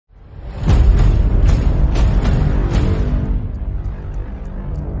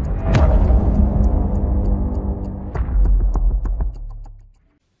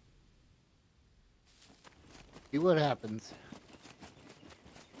what happens.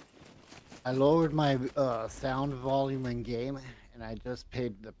 I lowered my sound volume in game, and I just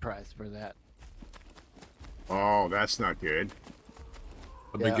paid the price for that. Oh, that's not good.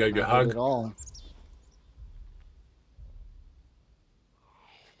 Let me give you a Not hug. good at all.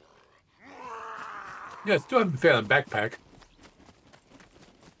 Yeah, still haven't found a backpack.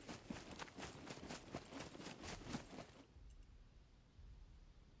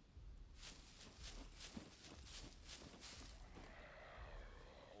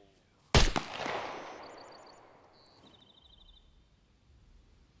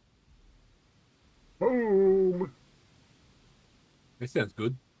 Boom! That sounds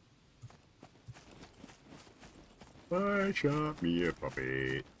good. I shot me a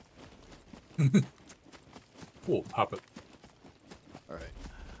puppet. Oh, puppet. All right.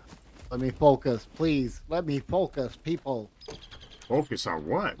 Let me focus, please. Let me focus, people. Focus on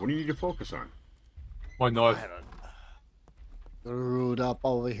what? What do you need to focus on? My knife. Screwed up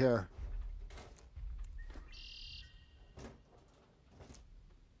over here.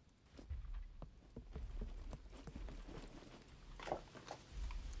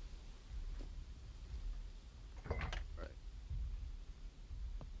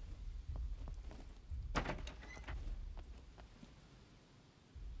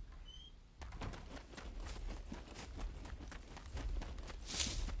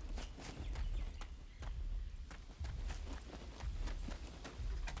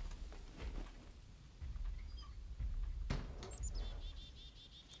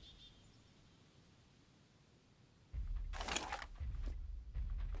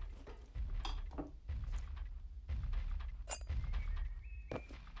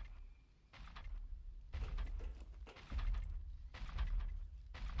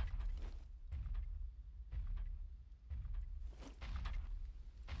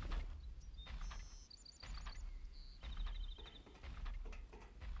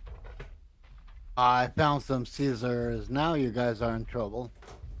 I found some scissors. Now you guys are in trouble.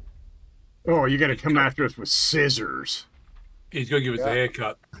 Oh, you gotta come after us with scissors. He's going to give us a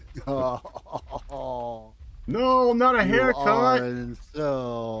haircut. Oh, No, not a you haircut. are in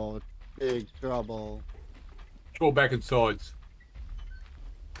so big trouble. Go back and sides.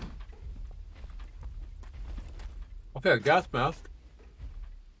 I found a gas mask.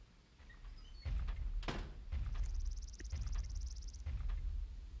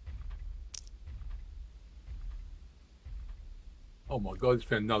 Oh my god, I just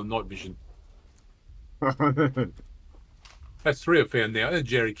found another night vision. That's 3 I found now. And a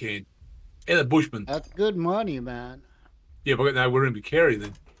jerry can. And a bushman. That's good money, man. Yeah, but I got nowhere in to carry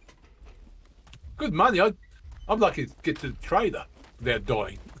then. Good money. I'm lucky to get to the trader without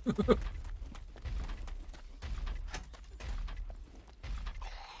dying. What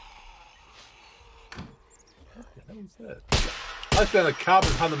the hell is that? I found a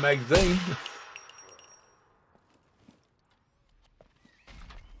carbon hunter magazine.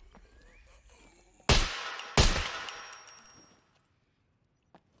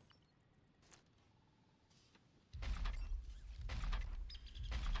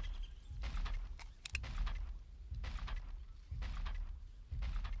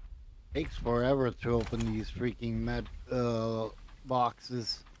 Takes forever to open these freaking med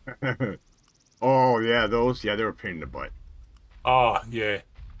boxes. Oh, yeah, those. Yeah, they were a pain in the butt. Oh, yeah.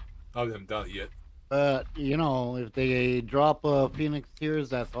 I haven't done it yet. But, you know, if they drop Phoenix Tears,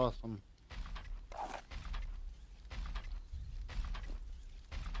 that's awesome.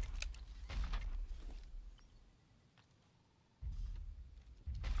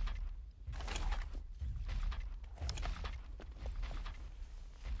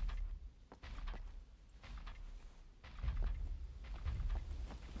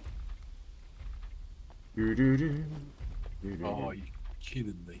 Oh, you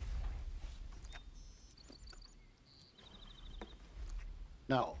kidding me?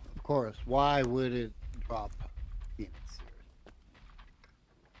 No, of course. Why would it drop Phoenix Tears?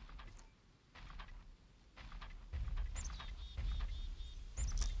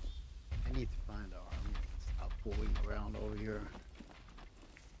 I need to find our army and stop fooling around over here.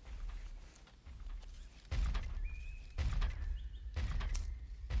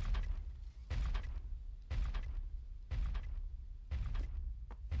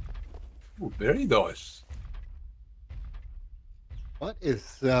 Ooh, very nice. What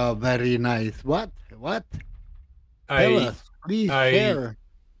is very nice? What? What? Tell us. Please share. Share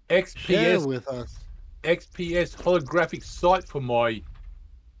XPS with us. XPS holographic sight for my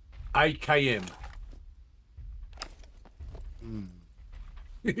AKM. Hmm.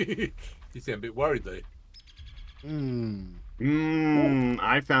 You sound a bit worried there. Hmm.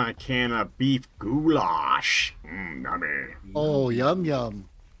 I found a can of beef goulash. Yummy. Oh, yum yum.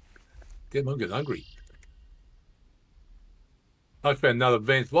 Damn, I'm getting hungry. I found another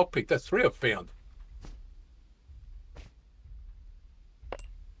Vance lockpick. That's 3 I've found.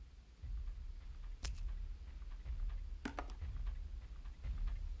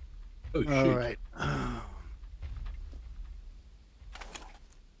 Oh, All shoot. right.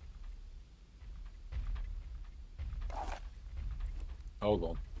 Hold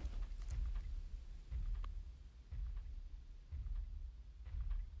on.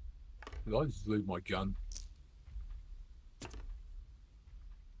 Did I just lose my gun?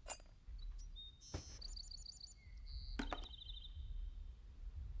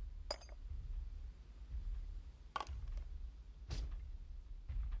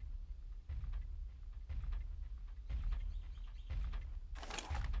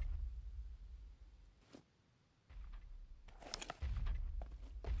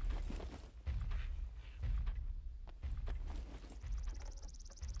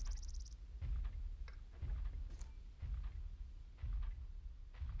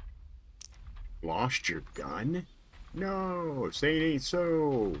 Lost your gun? No, say it ain't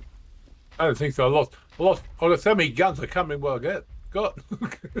so. I don't think so. I got so many guns. I can't remember what I got.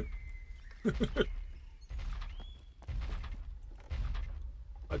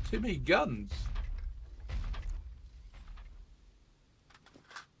 I had too many guns.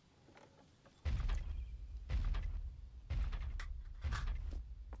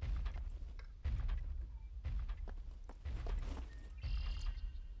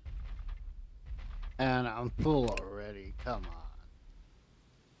 And I'm full already. Come on.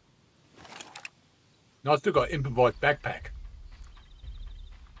 No, I still got improvised backpack.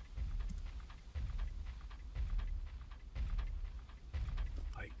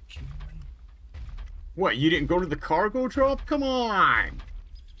 Are you kidding me? What, you didn't go to the cargo drop? Come on!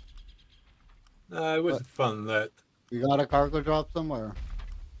 No, it wasn't fun, that. You got a cargo drop somewhere?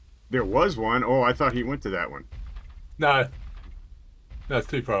 There was one. Oh, I thought he went to that one. No. No, it's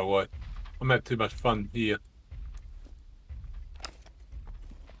too far away. I'm having too much fun here.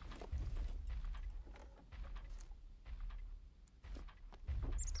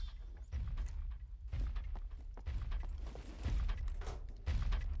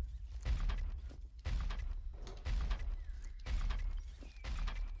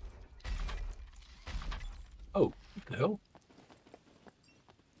 Oh, what the hell?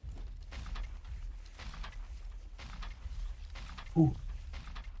 Ooh.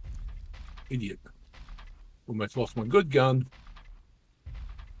 Idiot. Almost lost my good gun.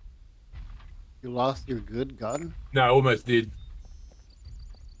 You lost your good gun? No, I almost did.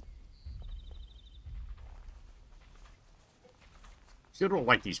 Still don't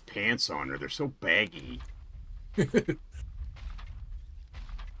like these pants on her. They're so baggy. Should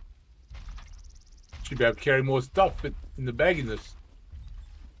be able to carry more stuff in the bagginess.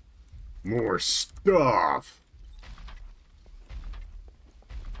 More stuff.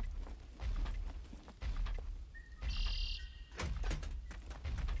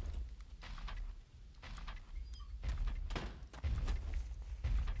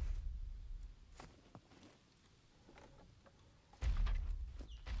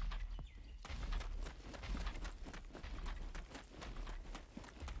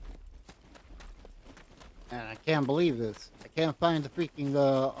 And I can't believe this. I can't find the freaking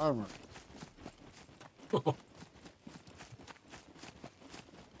armor.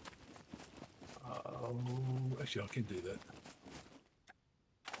 Actually, I can do that.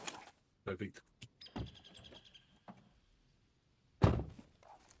 Perfect.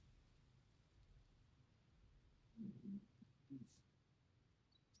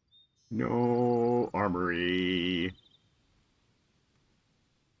 No armory.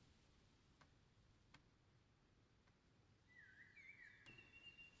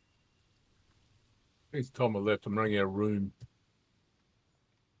 It's time I left. I'm running out of room.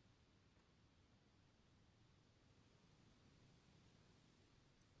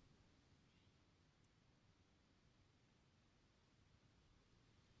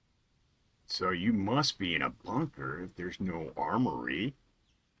 So you must be in a bunker if there's no armory.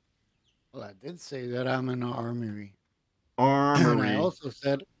 Well, I did say that I'm in an armory. Armory. And I also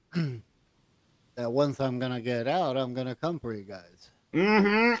said that once I'm going to get out, I'm going to come for you guys.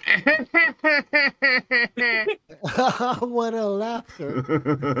 Mm-hmm. What a laughter.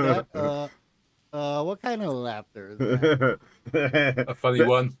 What kind of laughter is that? A funny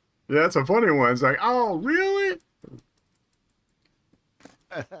one. Yeah, that's a funny one. It's like, oh, really?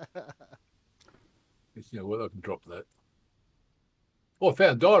 You know what? I can drop that. Oh, I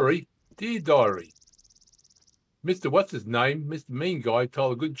found a diary. Dear diary. Mr. What's his name? Mr. Mean Guy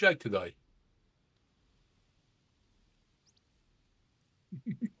told a good joke today.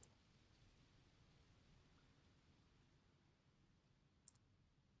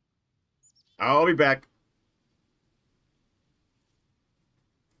 I'll be back.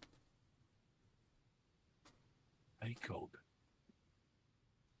 Hey, cold.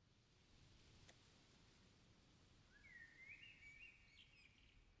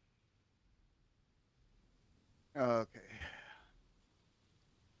 Okay.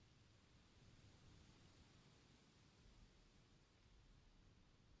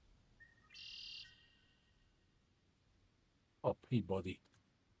 Oh, Peabody.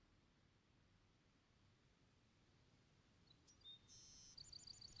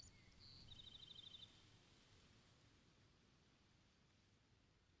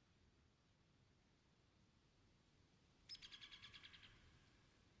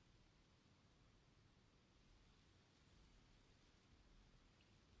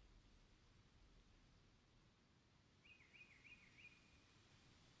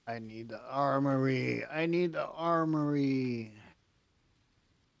 I need the armory. I need the armory.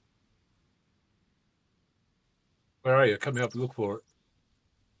 Where are you? Coming up to look for it.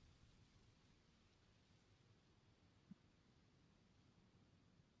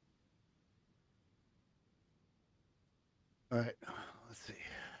 All right. Let's see.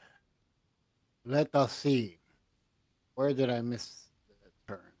 Let us see. Where did I miss the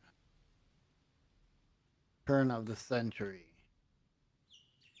turn? Turn of the century.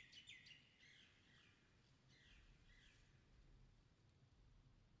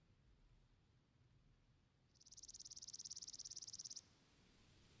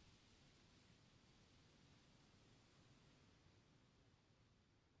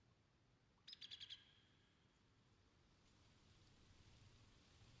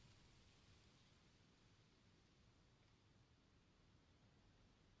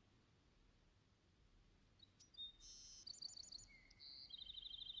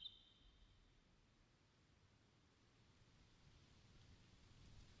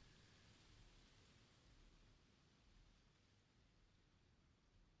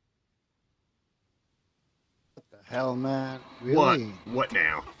 What the hell, man? Really? What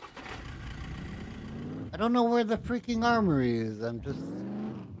now? I don't know where the freaking armory is. I'm just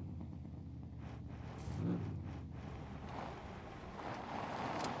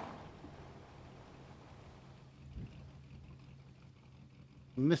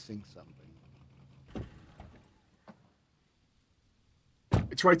missing something.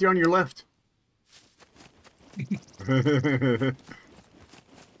 It's right there on your left.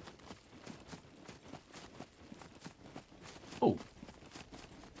 Oh.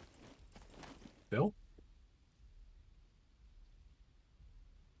 Bill?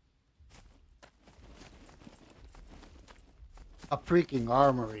 A freaking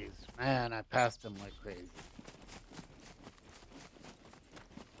armories. Man, I passed them like crazy.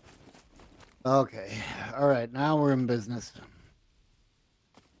 Okay. All right. Now we're in business.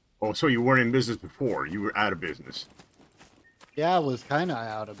 Oh, so you weren't in business before. You were out of business. Yeah, I was kind of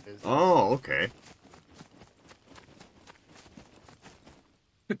out of business. Oh, okay.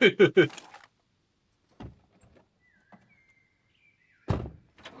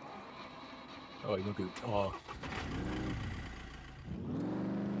 Oh, look at oh.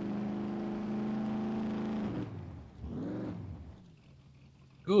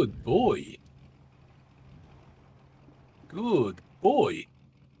 Good boy. Good boy.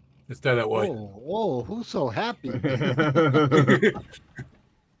 Let's stay that way. Whoa, who's so happy?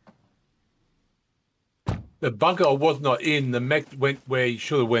 The bunker was not in. The mech went where he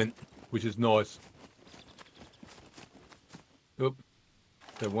should have went, which is nice. Oop.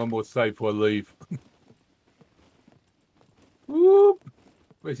 Then one more save before I leave. Whoop.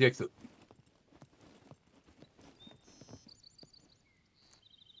 Where's the exit?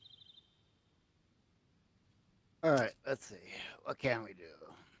 All right, let's see. What can we do?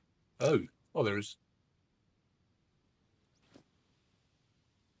 Oh, there is.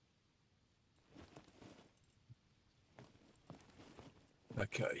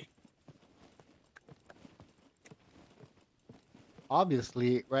 Okay.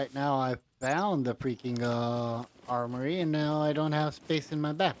 Obviously, right now I found the freaking armory, and now I don't have space in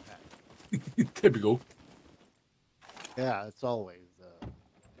my backpack. Typical. Yeah, it's always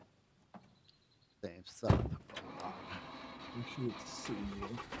same stuff. We should see.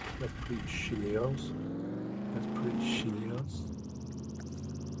 That's pretty shitty else. That's pretty shitty else.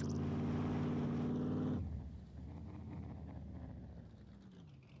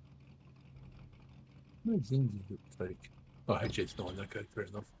 Where's Indy look like? Oh, HJ's not. Okay, fair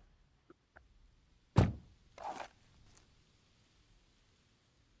enough.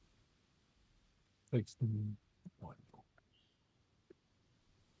 Thanks.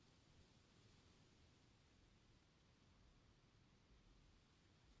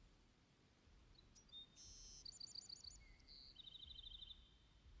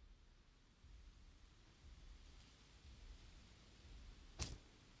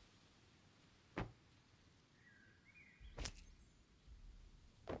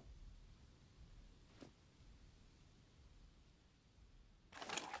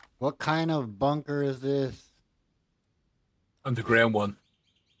 What kind of bunker is this? Underground one.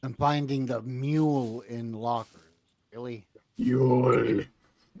 I'm finding the mule in lockers. Really? Mule.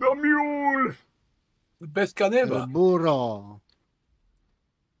 The mule. The best gun El ever. burro.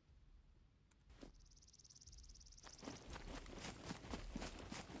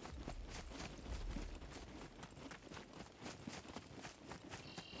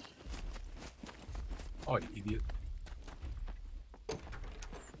 Oh, you idiot.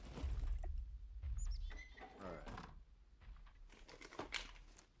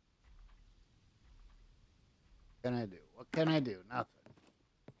 What can I do? What can I do? Nothing.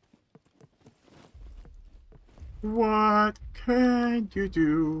 What can you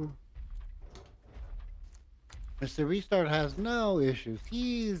do? Mr. Restart has no issues.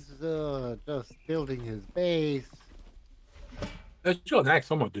 He's just building his base. That's your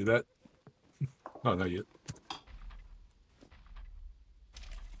axe. I'm gonna do that. Oh, no, yet.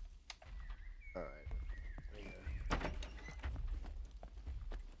 All right.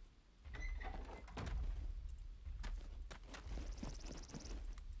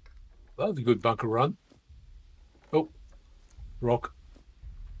 That was a good bunker run. Oh, rock.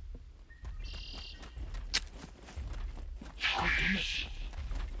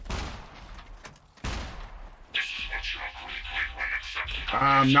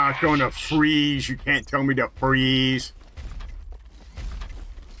 I'm not going to freeze. You can't tell me to freeze.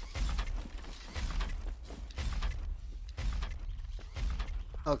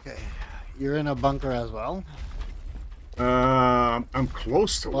 Okay. You're in a bunker as well? I'm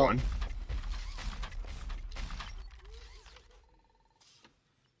close to one.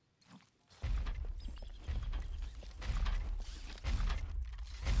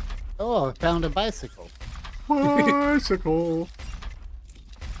 Oh, I found a bicycle. Bicycle.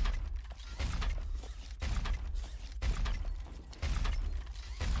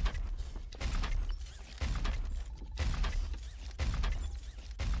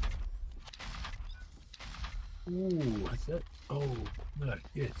 Ooh, what's that? Oh, no,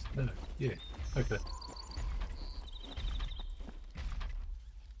 yes, no, yeah. Okay.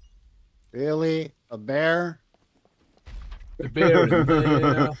 Really? A bear? The bear in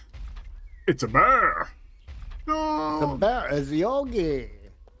there. It's a bear. The No. bear is Yogi.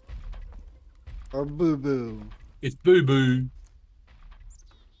 Or Boo Boo. It's Boo Boo.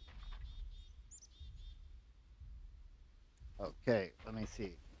 Okay, let me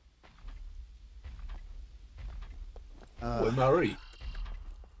see. Oh, Marie.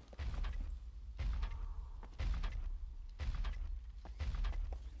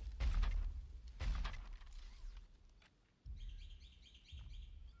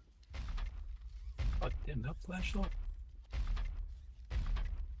 Oh, damn, that flashlight.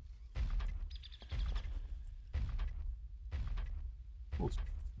 Oh,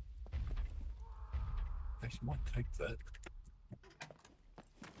 actually, might take that.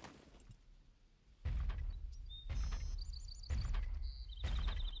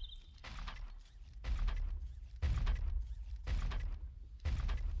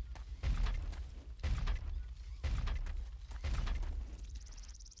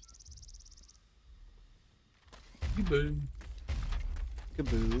 Boo.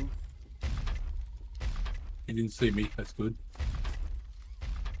 Kaboo. He didn't see me. That's good.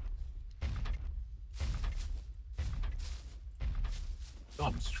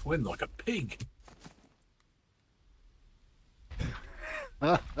 I'm sweating like a pig.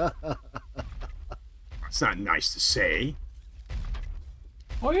 That's not nice to say.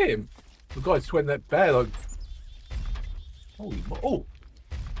 I am. The guy's sweating that bad. Like, holy oh.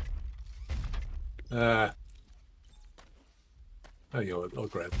 Oh, yeah, I'll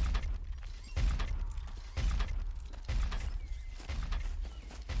grab.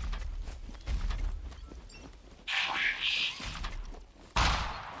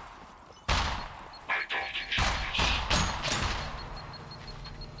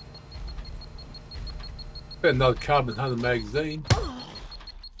 Got another Carbon Hunter magazine.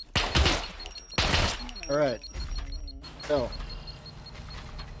 All right. So.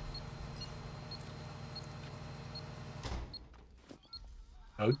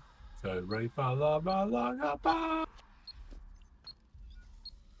 Oh, so ready for la ba la la ba.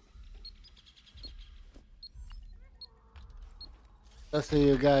 Just so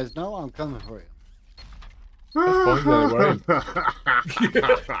you guys know, I'm coming for you. That's fine, don't worry.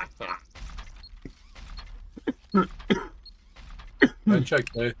 Don't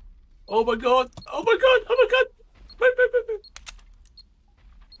check there. Oh my god! Oh my god! Oh my god! Wait, wait, wait, wait.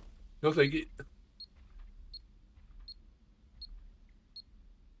 You'll take it.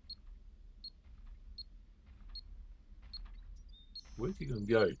 Where's he gonna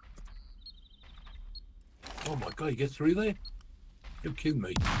go? Oh my god, he gets through there? You're kidding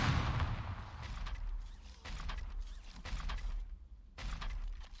me.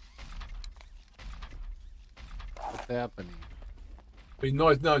 What's happening? Been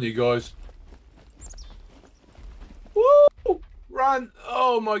nice knowing you guys. Woo! Run!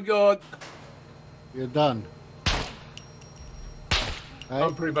 Oh my god! You're done. Right?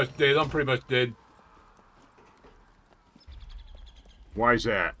 I'm pretty much dead. I'm pretty much dead. Why's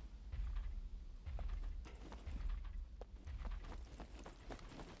that?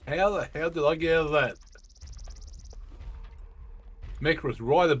 How the hell did I get out of that? Mech was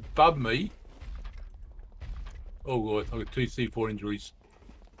right above me. Oh god, I got 2 C4 injuries.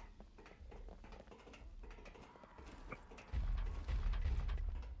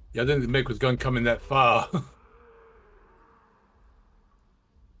 Yeah, I didn't think the mech was going to come in that far.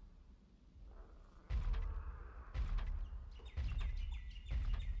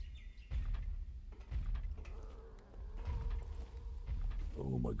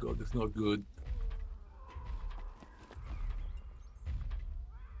 Oh my god, that's not good.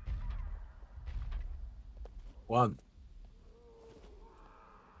 One.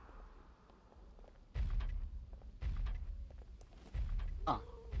 Huh.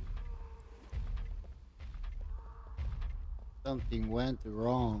 Something went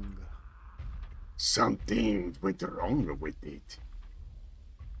wrong. Something went wrong with it.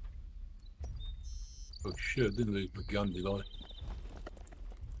 Oh shit, I didn't lose my gun, did I?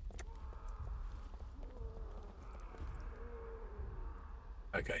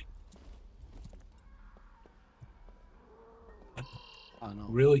 Okay. I know.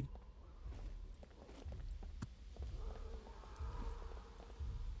 Really?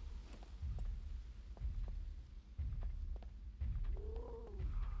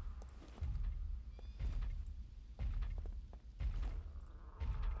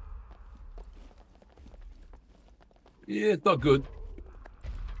 Yeah, it's not good.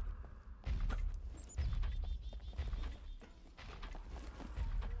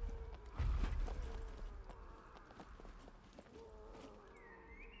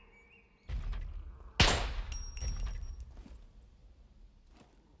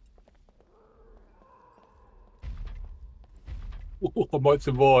 I might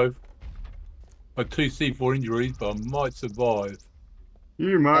survive. I had 2 C4 injuries, but I might survive.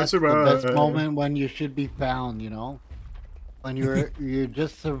 You might That's the survive. best moment when you should be found, you know? When you're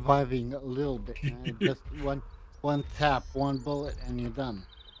just surviving a little bit, man. Just one tap, one bullet, and you're done.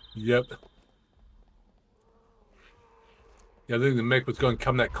 Yep. Yeah, I think the mech was going to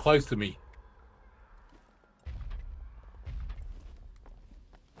come that close to me.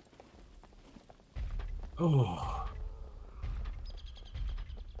 Oh.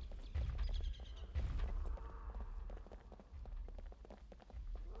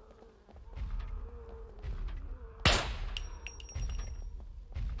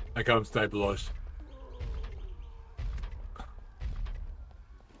 Okay, I'm stabilized.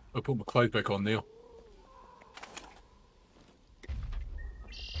 I'll put my clothes back on now.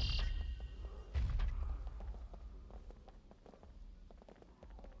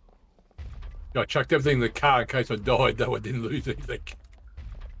 I chucked everything in the car in case I died, though I didn't lose anything.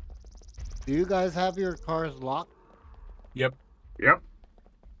 Do you guys have your cars locked? Yep. Yep.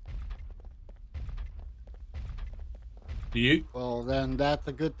 Do you? Well, then that's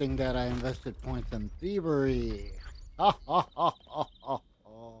a good thing that I invested points in thievery. Ha ha ha ha ha.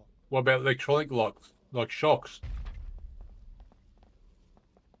 What about electronic locks, like shocks?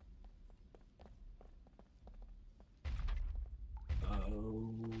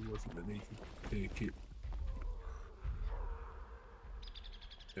 Oh, wasn't that easy? Thank you.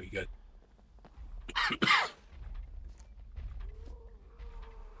 There we go.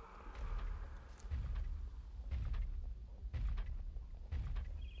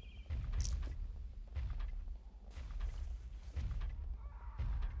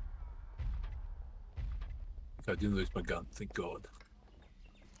 I didn't lose my gun, thank God.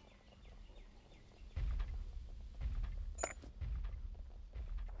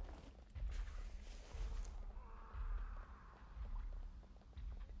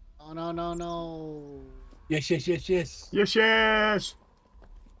 Oh no no no! Yes, yes, yes, yes. Yes, yes.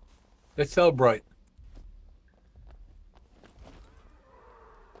 Let's celebrate.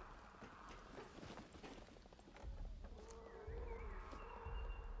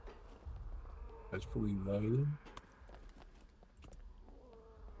 That's fully loaded.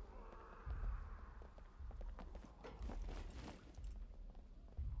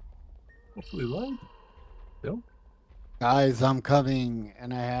 Fully loaded. Still. Guys, I'm coming,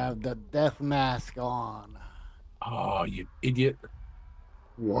 and I have the death mask on. Oh, you idiot.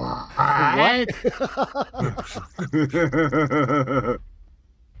 What? What?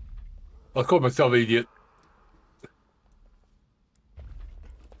 I called myself idiot.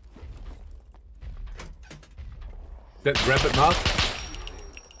 That rabbit mask?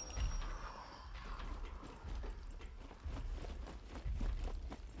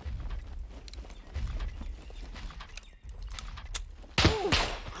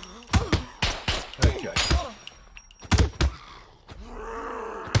 Okay.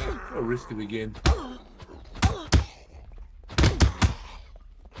 I'll risk it again.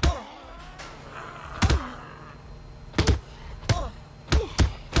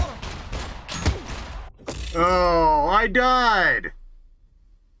 Oh, I died.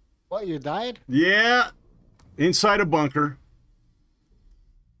 What, you died? Yeah. Inside a bunker.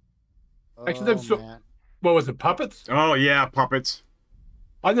 Actually, never Oh, saw. man. What was it? Puppets? Oh, yeah, puppets.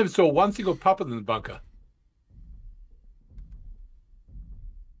 I never saw one single puppet in the bunker.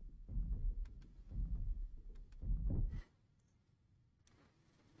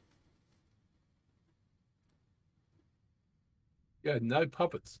 Yeah, no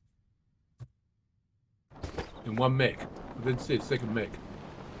puppets. In one mech. I didn't see a second mech.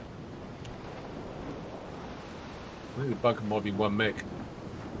 I think the bunker might be one mech.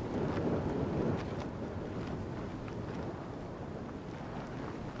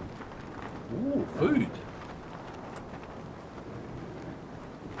 Ooh, food.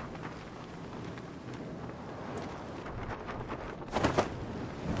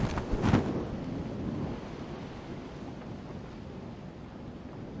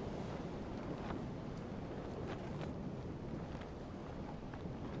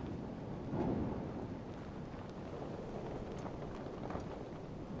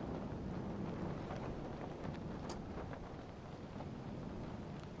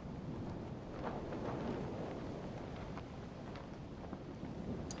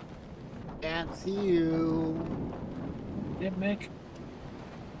 Can't see you. That mech?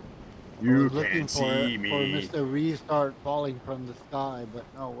 I You was looking can't see for me. Mr. Restart falling from the sky, but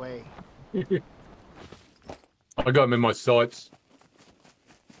no way. I got him in my sights.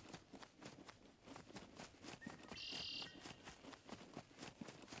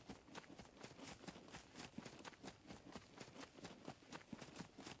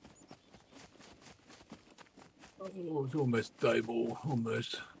 Oh, it's almost stable.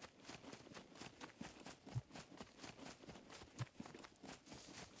 Almost.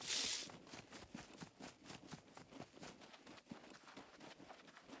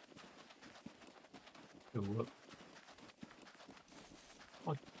 Oh, what?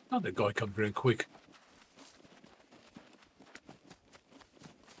 Oh, that guy comes around quick.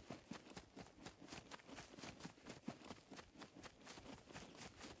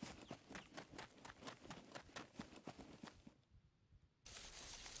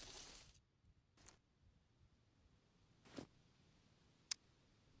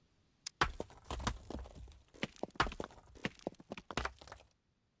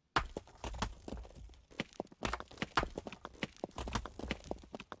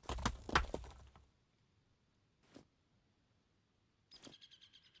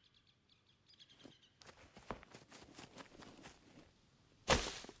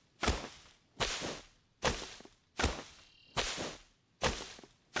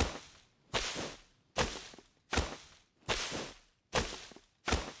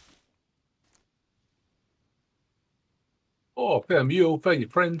 Oh, found you. Found your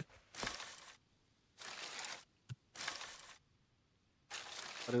friend.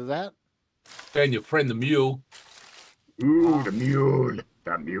 What is that? Found your friend, the mule. Ooh, the mule.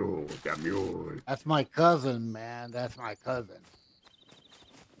 The mule. The mule. That's my cousin, man. That's my cousin.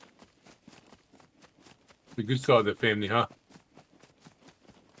 The good side of the family, huh?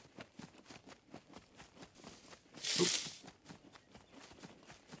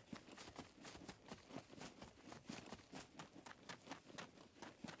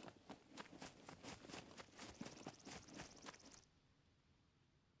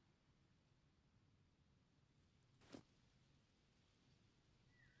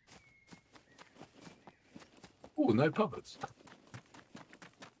 Oh, no puppets.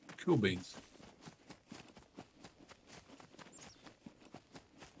 Cool beans.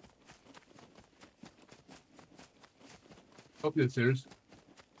 Hope you're serious.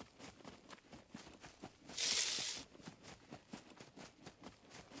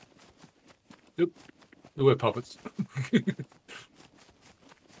 Nope. They were puppets.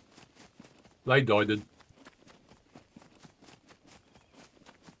 They died then.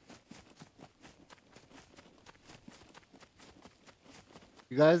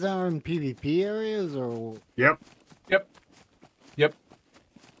 You guys are in PvP areas or? Yep. Yep. Yep.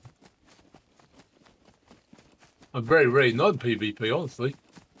 I'm very, very not PvP, honestly.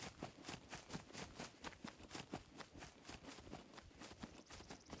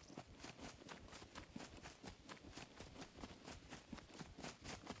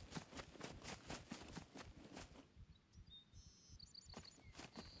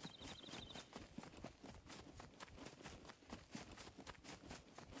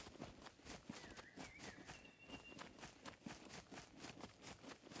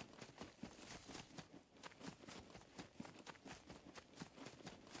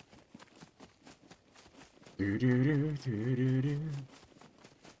 Do, do, do, do, do, do.